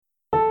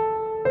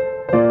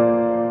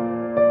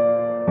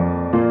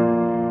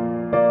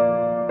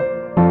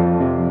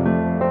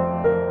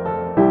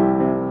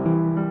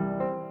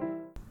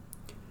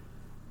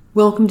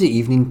Welcome to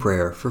evening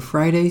prayer for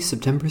Friday,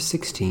 September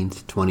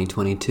 16th,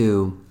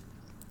 2022.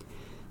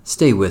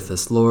 Stay with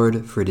us,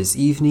 Lord, for it is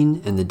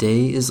evening and the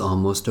day is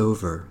almost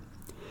over.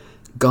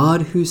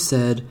 God who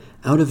said,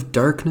 "Out of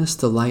darkness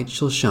the light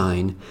shall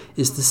shine,"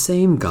 is the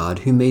same God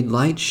who made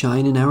light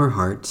shine in our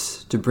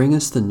hearts to bring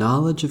us the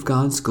knowledge of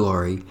God's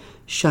glory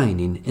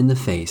shining in the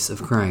face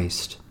of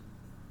Christ.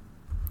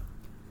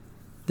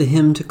 The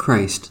hymn to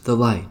Christ the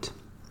Light.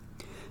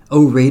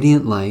 O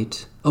radiant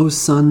light, O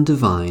Sun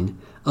divine,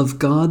 of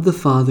God the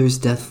Father's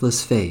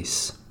deathless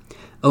face,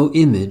 O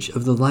image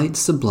of the light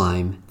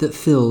sublime that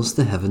fills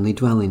the heavenly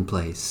dwelling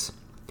place.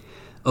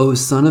 O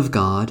Son of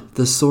God,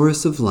 the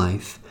source of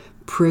life,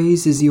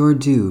 praise is your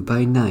due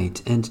by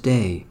night and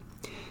day.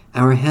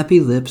 Our happy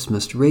lips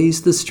must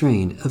raise the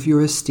strain of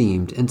your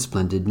esteemed and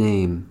splendid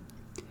name.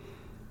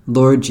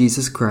 Lord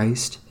Jesus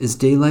Christ, as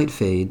daylight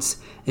fades,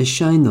 as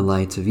shine the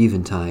lights of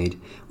eventide,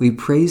 we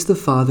praise the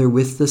Father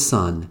with the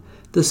Son,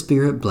 the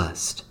Spirit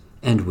blessed,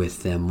 and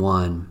with them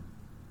one.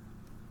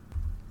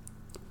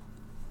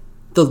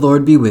 The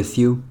Lord be with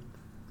you.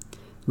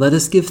 Let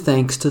us give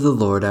thanks to the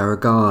Lord our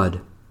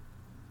God.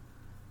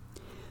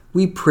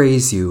 We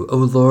praise you, O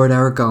Lord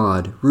our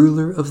God,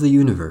 ruler of the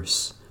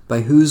universe,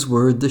 by whose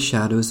word the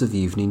shadows of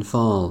evening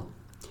fall.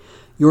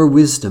 Your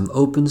wisdom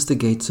opens the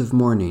gates of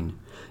morning.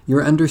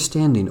 Your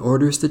understanding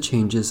orders the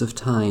changes of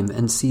time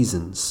and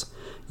seasons.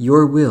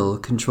 Your will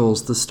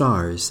controls the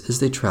stars as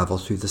they travel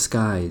through the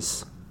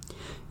skies.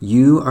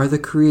 You are the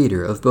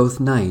creator of both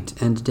night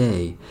and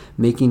day,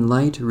 making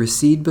light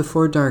recede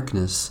before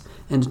darkness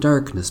and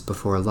darkness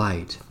before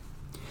light.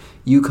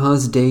 You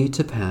cause day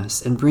to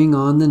pass and bring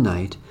on the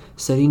night,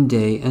 setting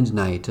day and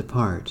night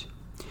apart.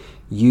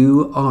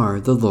 You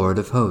are the Lord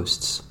of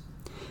hosts.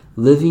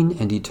 Living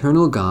and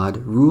eternal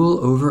God,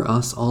 rule over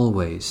us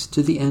always,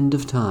 to the end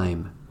of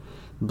time.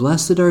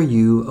 Blessed are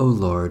you, O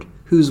Lord,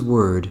 whose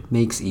word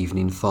makes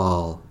evening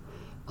fall.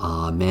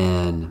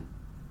 Amen.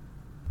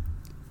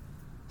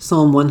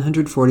 Psalm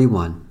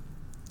 141.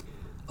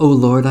 O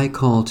Lord, I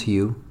call to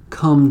you.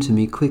 Come to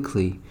me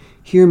quickly.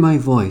 Hear my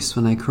voice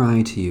when I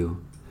cry to you.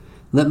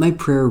 Let my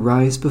prayer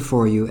rise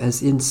before you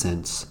as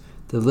incense,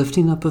 the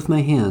lifting up of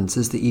my hands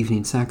as the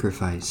evening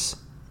sacrifice.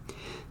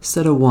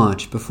 Set a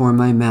watch before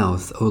my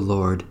mouth, O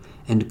Lord,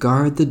 and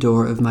guard the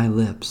door of my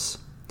lips.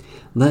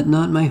 Let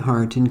not my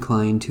heart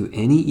incline to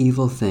any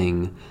evil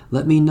thing.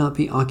 Let me not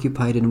be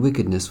occupied in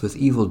wickedness with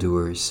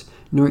evildoers,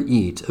 nor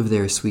eat of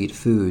their sweet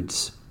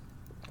foods.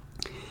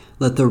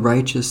 Let the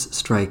righteous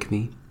strike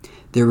me.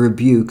 Their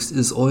rebukes,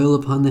 as oil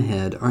upon the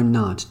head, are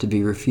not to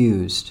be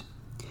refused.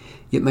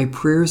 Yet my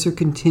prayers are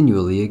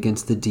continually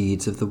against the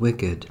deeds of the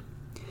wicked.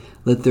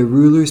 Let their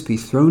rulers be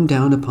thrown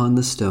down upon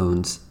the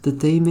stones,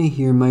 that they may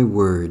hear my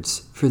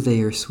words, for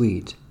they are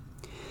sweet.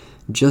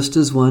 Just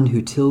as one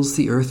who tills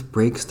the earth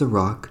breaks the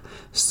rock,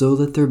 so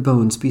let their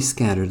bones be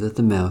scattered at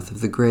the mouth of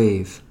the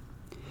grave.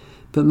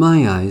 But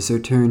my eyes are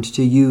turned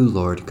to you,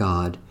 Lord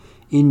God.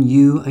 In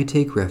you I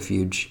take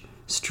refuge.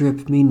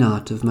 Strip me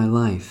not of my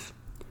life.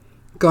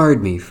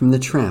 Guard me from the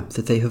trap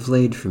that they have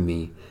laid for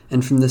me,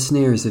 and from the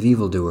snares of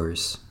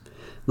evildoers.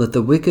 Let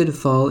the wicked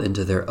fall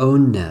into their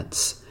own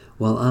nets,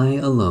 while I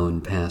alone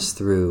pass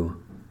through.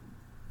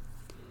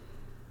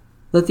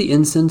 Let the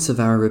incense of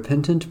our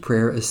repentant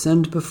prayer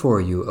ascend before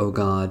you, O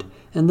God,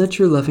 and let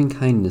your loving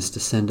kindness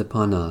descend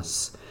upon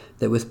us,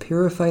 that with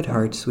purified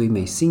hearts we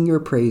may sing your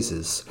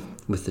praises,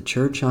 with the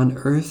church on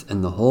earth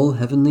and the whole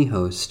heavenly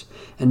host,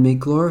 and may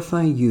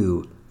glorify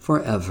you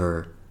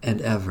forever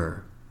and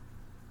ever.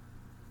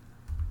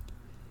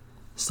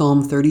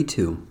 Psalm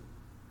 32.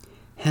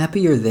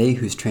 Happy are they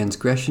whose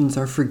transgressions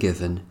are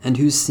forgiven, and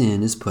whose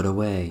sin is put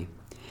away.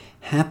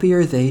 Happy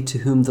are they to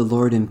whom the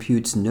Lord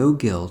imputes no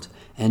guilt,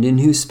 and in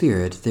whose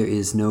spirit there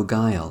is no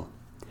guile.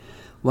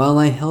 While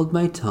I held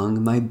my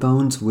tongue, my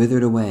bones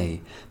withered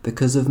away,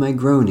 because of my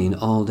groaning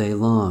all day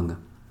long.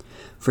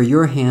 For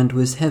your hand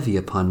was heavy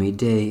upon me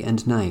day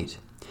and night.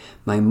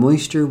 My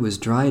moisture was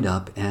dried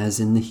up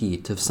as in the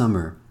heat of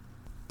summer.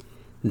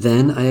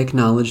 Then I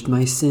acknowledged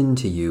my sin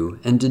to you,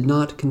 and did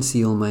not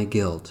conceal my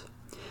guilt.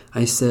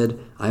 I said,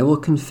 I will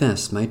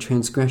confess my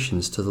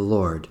transgressions to the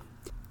Lord.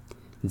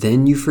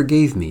 Then you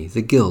forgave me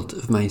the guilt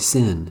of my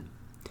sin.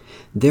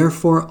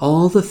 Therefore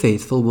all the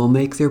faithful will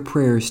make their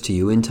prayers to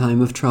you in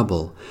time of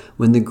trouble.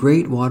 When the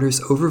great waters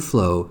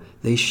overflow,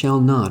 they shall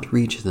not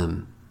reach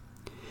them.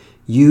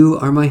 You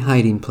are my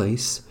hiding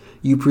place.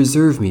 You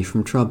preserve me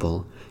from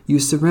trouble. You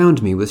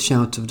surround me with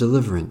shouts of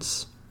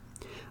deliverance.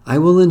 I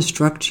will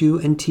instruct you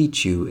and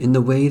teach you in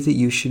the way that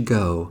you should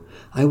go.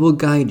 I will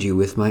guide you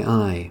with my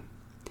eye.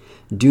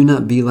 Do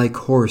not be like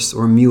horse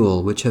or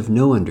mule, which have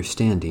no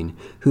understanding,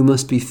 who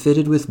must be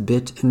fitted with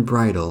bit and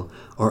bridle,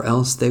 or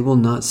else they will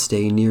not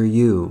stay near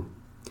you.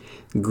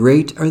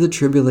 Great are the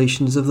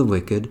tribulations of the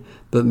wicked,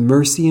 but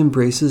mercy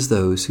embraces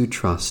those who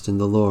trust in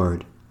the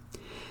Lord.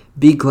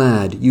 Be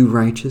glad, you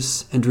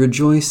righteous, and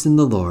rejoice in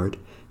the Lord.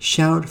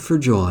 Shout for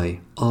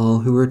joy, all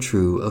who are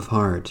true of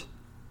heart.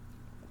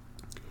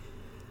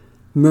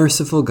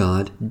 Merciful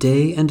God,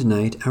 day and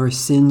night our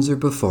sins are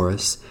before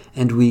us,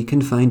 and we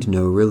can find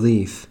no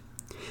relief.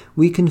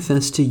 We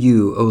confess to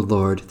you, O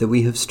Lord, that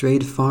we have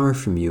strayed far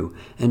from you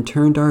and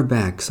turned our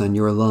backs on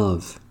your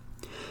love.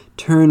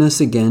 Turn us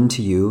again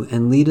to you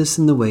and lead us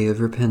in the way of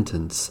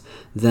repentance,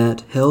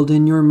 that, held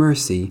in your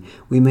mercy,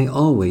 we may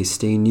always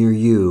stay near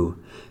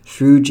you,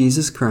 through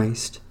Jesus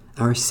Christ,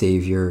 our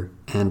Savior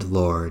and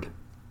Lord.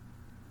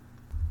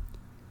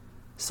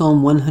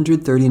 Psalm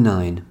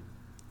 139.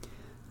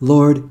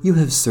 Lord, you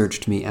have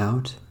searched me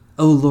out.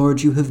 O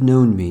Lord, you have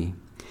known me.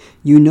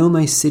 You know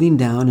my sitting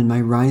down and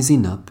my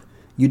rising up.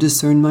 You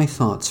discern my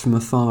thoughts from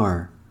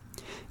afar.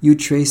 You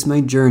trace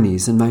my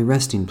journeys and my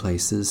resting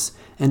places,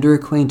 and are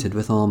acquainted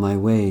with all my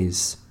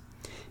ways.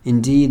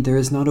 Indeed, there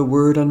is not a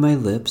word on my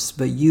lips,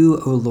 but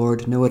you, O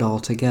Lord, know it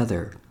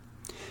altogether.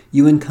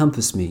 You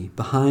encompass me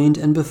behind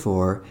and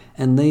before,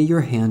 and lay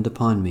your hand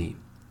upon me.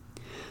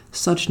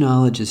 Such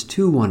knowledge is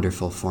too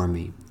wonderful for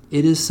me.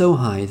 It is so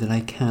high that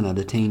I cannot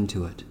attain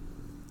to it.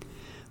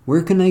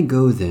 Where can I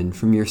go then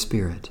from your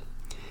Spirit?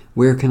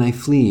 Where can I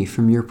flee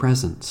from your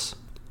presence?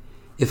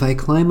 If I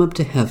climb up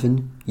to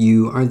heaven,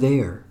 you are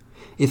there.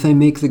 If I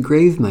make the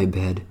grave my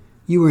bed,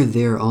 you are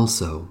there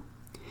also.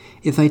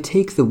 If I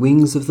take the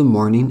wings of the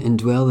morning and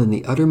dwell in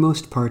the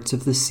uttermost parts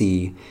of the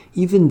sea,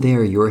 even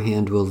there your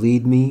hand will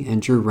lead me,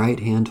 and your right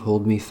hand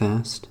hold me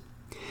fast.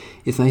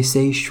 If I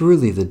say,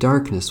 surely the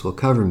darkness will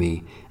cover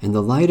me, and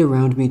the light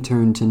around me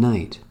turn to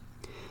night.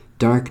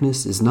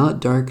 Darkness is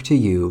not dark to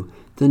you,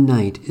 the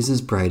night is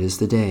as bright as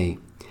the day.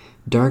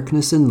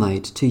 Darkness and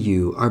light to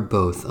you are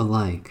both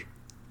alike.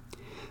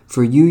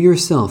 For you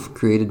yourself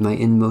created my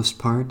inmost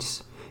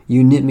parts.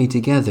 You knit me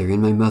together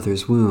in my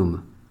mother's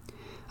womb.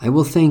 I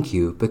will thank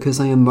you because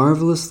I am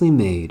marvelously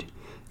made.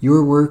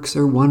 Your works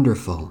are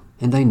wonderful,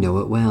 and I know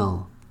it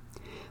well.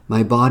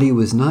 My body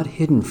was not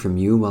hidden from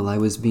you while I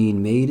was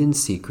being made in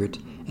secret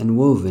and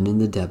woven in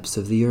the depths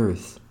of the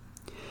earth.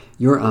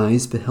 Your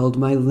eyes beheld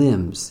my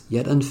limbs,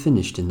 yet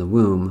unfinished in the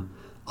womb.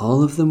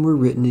 All of them were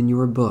written in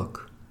your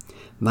book.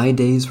 My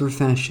days were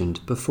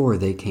fashioned before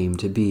they came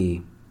to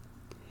be.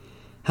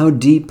 How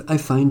deep I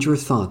find your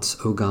thoughts,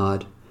 O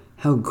God!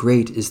 How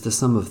great is the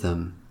sum of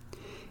them!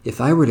 If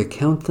I were to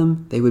count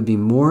them, they would be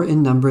more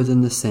in number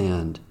than the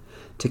sand.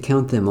 To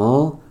count them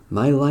all,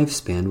 my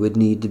lifespan would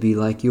need to be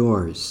like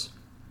yours.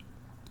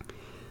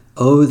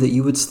 Oh, that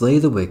you would slay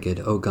the wicked,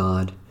 O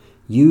God!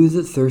 You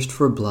that thirst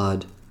for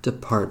blood,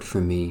 depart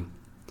from me.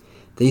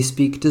 They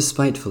speak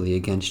despitefully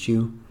against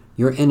you.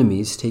 Your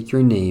enemies take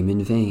your name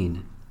in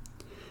vain.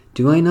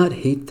 Do I not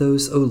hate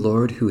those, O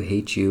Lord, who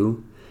hate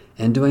you?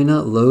 And do I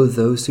not loathe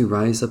those who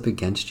rise up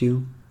against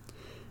you?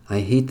 I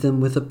hate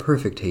them with a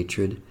perfect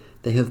hatred.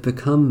 They have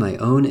become my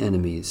own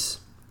enemies.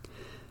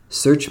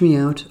 Search me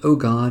out, O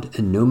God,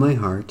 and know my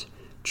heart.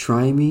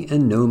 Try me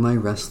and know my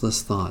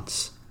restless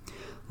thoughts.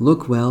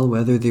 Look well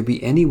whether there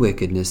be any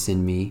wickedness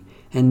in me,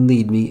 and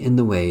lead me in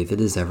the way that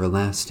is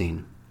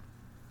everlasting.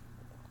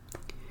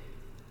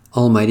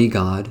 Almighty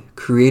God,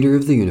 Creator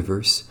of the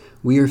universe,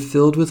 we are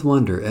filled with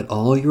wonder at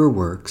all your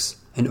works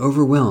and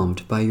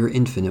overwhelmed by your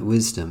infinite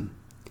wisdom.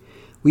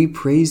 We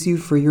praise you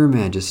for your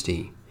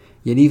majesty,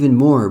 yet even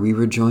more we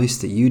rejoice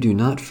that you do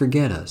not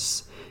forget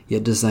us,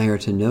 yet desire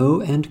to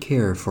know and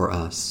care for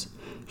us,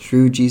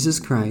 through Jesus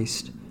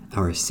Christ,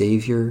 our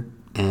Savior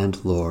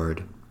and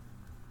Lord.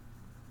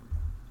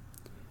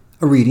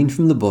 A reading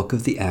from the book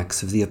of the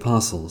Acts of the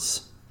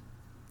Apostles.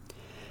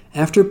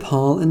 After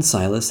Paul and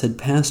Silas had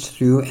passed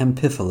through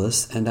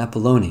Amphipolis and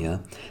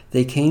Apollonia,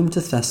 they came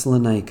to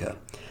Thessalonica,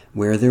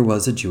 where there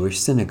was a Jewish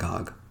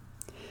synagogue.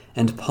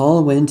 And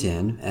Paul went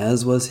in,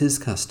 as was his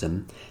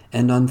custom,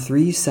 and on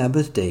 3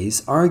 Sabbath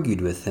days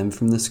argued with them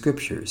from the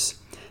Scriptures,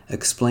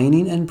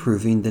 explaining and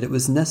proving that it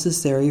was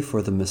necessary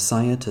for the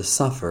Messiah to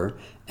suffer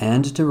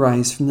and to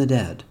rise from the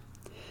dead,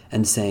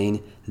 and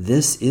saying,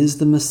 "This is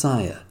the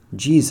Messiah,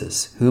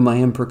 Jesus, whom I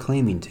am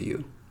proclaiming to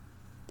you."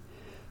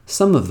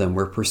 Some of them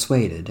were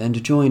persuaded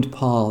and joined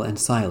Paul and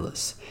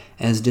Silas,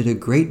 as did a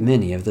great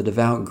many of the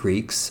devout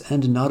Greeks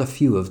and not a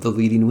few of the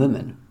leading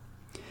women.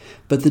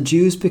 But the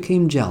Jews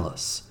became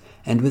jealous,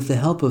 and with the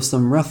help of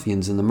some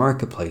ruffians in the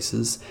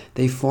marketplaces,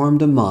 they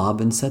formed a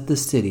mob and set the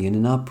city in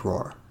an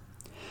uproar.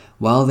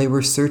 While they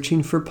were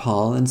searching for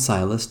Paul and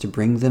Silas to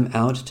bring them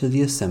out to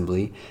the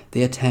assembly,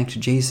 they attacked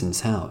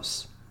Jason's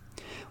house.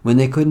 When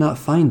they could not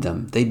find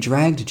them, they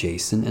dragged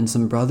Jason and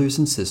some brothers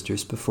and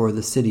sisters before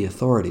the city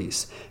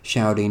authorities,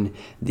 shouting,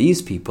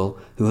 "These people,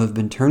 who have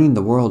been turning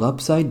the world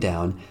upside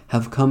down,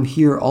 have come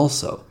here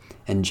also,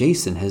 and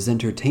Jason has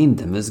entertained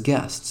them as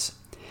guests.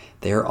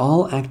 They are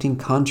all acting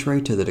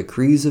contrary to the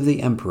decrees of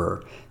the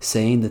emperor,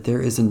 saying that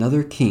there is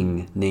another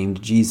king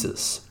named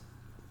Jesus."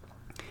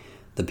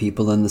 The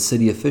people and the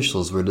city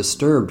officials were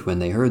disturbed when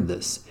they heard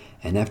this,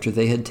 and after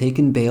they had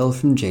taken bail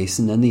from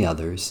Jason and the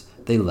others,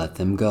 they let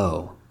them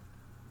go.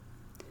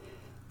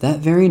 That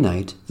very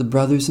night the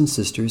brothers and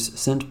sisters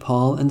sent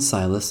Paul and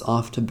Silas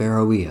off to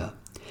Beroea,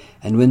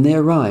 and when they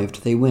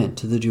arrived they went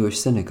to the Jewish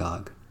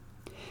synagogue.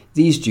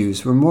 These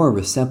Jews were more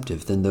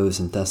receptive than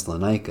those in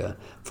Thessalonica,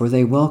 for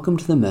they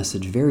welcomed the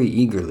message very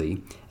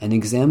eagerly and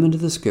examined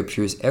the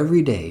Scriptures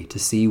every day to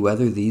see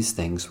whether these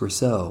things were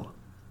so.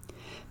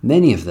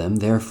 Many of them,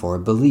 therefore,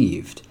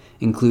 believed,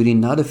 including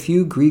not a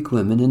few Greek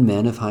women and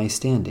men of high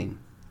standing.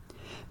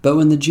 But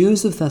when the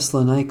Jews of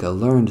Thessalonica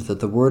learned that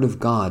the word of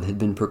God had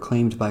been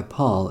proclaimed by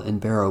Paul in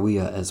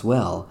Beroea as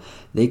well,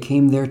 they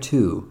came there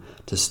too,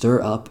 to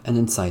stir up and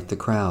incite the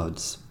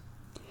crowds.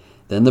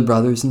 Then the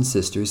brothers and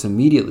sisters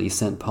immediately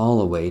sent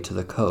Paul away to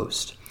the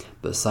coast,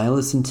 but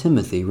Silas and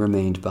Timothy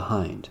remained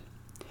behind.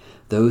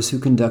 Those who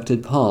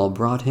conducted Paul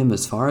brought him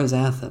as far as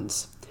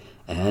Athens,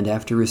 and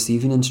after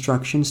receiving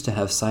instructions to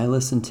have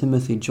Silas and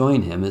Timothy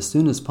join him as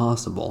soon as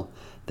possible,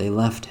 they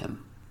left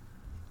him.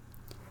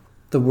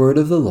 The word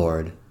of the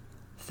Lord.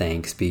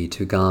 Thanks be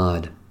to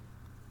God.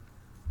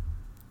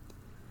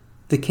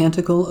 The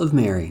Canticle of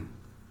Mary.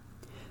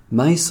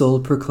 My soul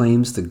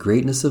proclaims the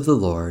greatness of the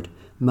Lord.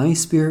 My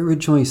spirit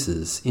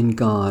rejoices in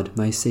God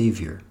my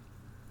Savior.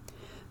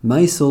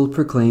 My soul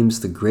proclaims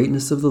the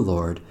greatness of the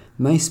Lord.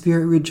 My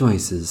spirit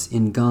rejoices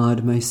in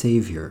God my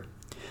Savior.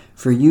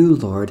 For you,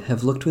 Lord,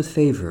 have looked with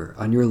favor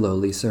on your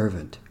lowly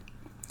servant.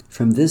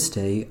 From this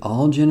day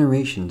all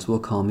generations will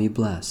call me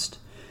blessed.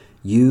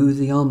 You,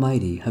 the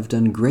Almighty, have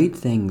done great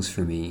things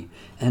for me,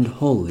 and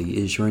holy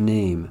is your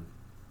name.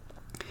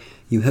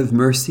 You have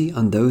mercy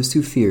on those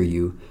who fear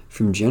you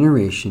from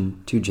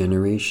generation to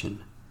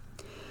generation.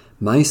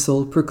 My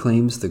soul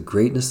proclaims the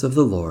greatness of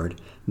the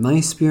Lord. My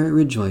spirit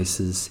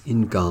rejoices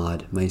in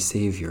God my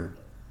Savior.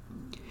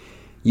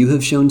 You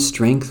have shown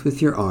strength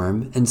with your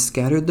arm and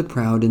scattered the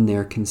proud in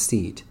their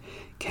conceit,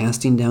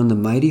 casting down the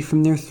mighty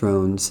from their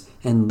thrones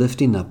and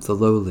lifting up the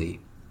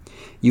lowly.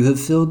 You have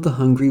filled the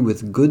hungry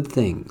with good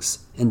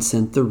things and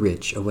sent the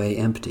rich away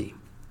empty.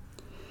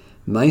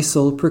 My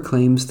soul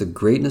proclaims the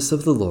greatness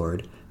of the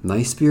Lord.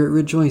 My spirit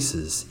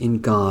rejoices in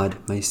God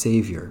my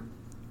Savior.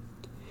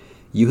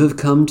 You have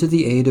come to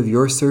the aid of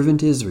your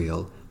servant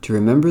Israel to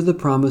remember the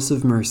promise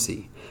of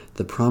mercy,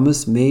 the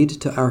promise made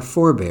to our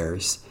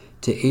forebears,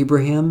 to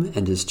Abraham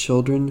and his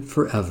children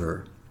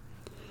forever.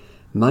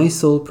 My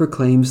soul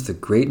proclaims the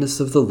greatness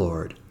of the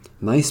Lord.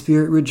 My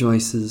spirit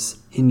rejoices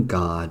in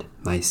God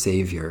my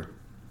Savior.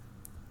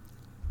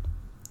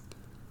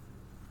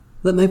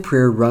 Let my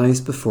prayer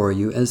rise before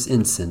you as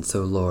incense,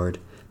 O Lord,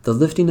 the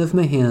lifting of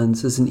my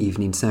hands as an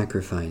evening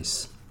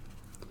sacrifice.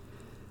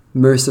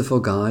 Merciful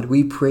God,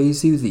 we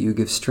praise you that you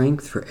give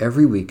strength for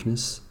every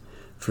weakness,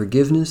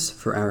 forgiveness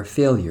for our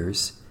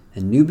failures,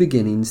 and new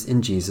beginnings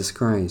in Jesus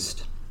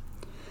Christ.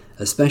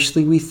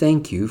 Especially we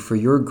thank you for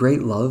your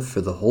great love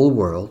for the whole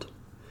world,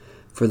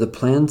 for the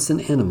plants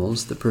and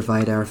animals that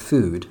provide our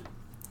food,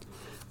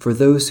 for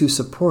those who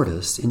support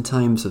us in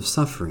times of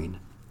suffering,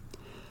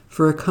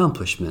 for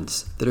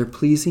accomplishments that are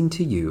pleasing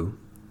to you,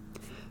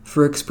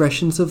 for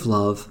expressions of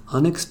love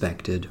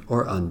unexpected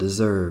or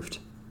undeserved.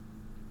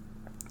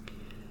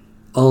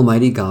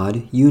 Almighty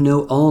God, you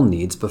know all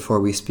needs before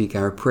we speak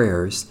our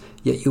prayers,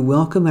 yet you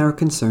welcome our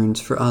concerns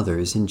for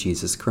others in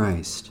Jesus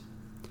Christ.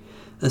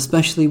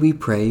 Especially we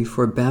pray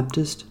for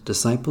Baptist,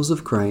 Disciples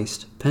of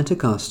Christ,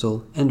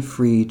 Pentecostal, and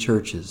free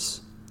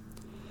churches,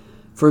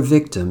 for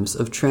victims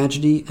of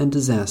tragedy and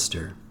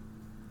disaster,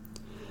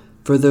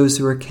 for those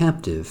who are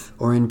captive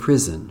or in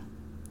prison,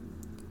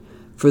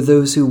 for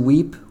those who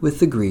weep with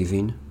the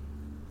grieving,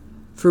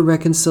 for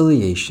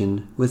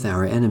reconciliation with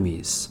our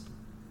enemies.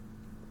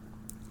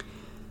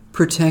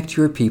 Protect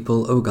your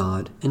people, O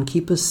God, and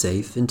keep us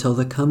safe until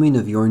the coming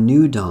of your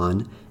new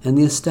dawn and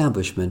the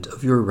establishment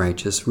of your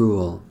righteous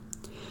rule.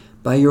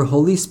 By your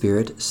Holy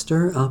Spirit,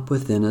 stir up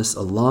within us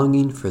a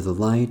longing for the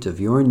light of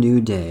your new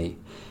day,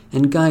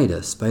 and guide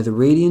us by the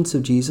radiance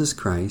of Jesus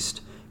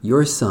Christ,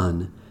 your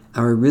Son,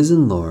 our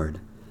risen Lord.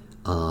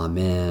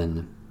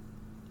 Amen.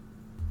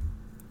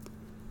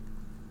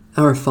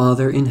 Our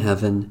Father in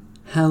heaven,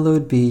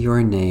 hallowed be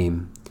your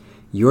name.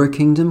 Your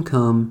kingdom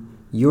come,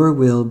 your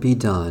will be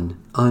done,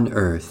 on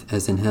earth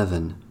as in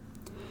heaven.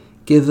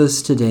 Give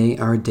us today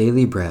our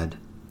daily bread.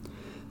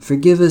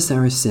 Forgive us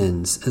our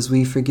sins as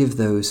we forgive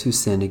those who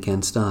sin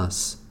against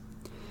us.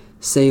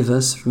 Save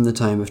us from the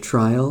time of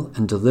trial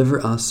and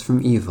deliver us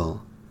from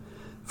evil.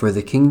 For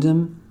the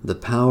kingdom, the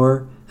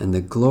power, and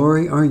the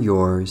glory are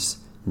yours,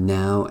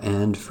 now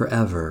and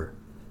forever.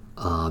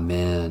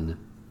 Amen.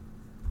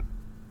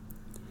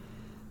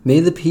 May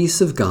the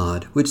peace of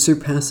God, which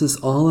surpasses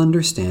all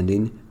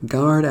understanding,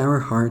 guard our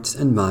hearts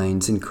and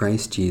minds in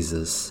Christ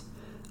Jesus.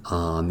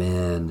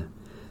 Amen.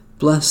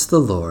 Bless the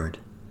Lord.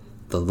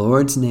 The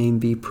Lord's name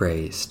be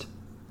praised.